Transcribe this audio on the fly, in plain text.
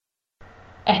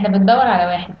احنا بندور على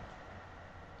واحد.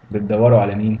 بتدوروا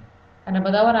على مين؟ انا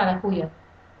بدور على اخويا.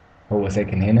 هو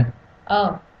ساكن هنا؟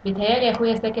 اه، بيتهيالي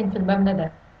اخويا ساكن في المبنى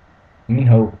ده. مين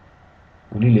هو؟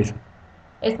 قولي لي اسمه.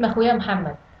 اسم اخويا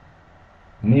محمد.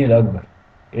 مين الأكبر؟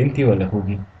 انتي ولا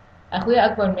أخوكي؟ اخويا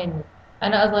اكبر مني.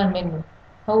 انا اصغر منه.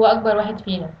 هو اكبر واحد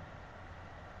فينا.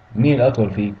 مين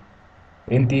الأطول فيك؟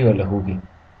 انتي ولا أخوكي؟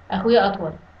 اخويا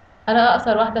اطول. انا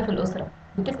اقصر واحده في الاسره.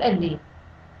 بتسأل ليه؟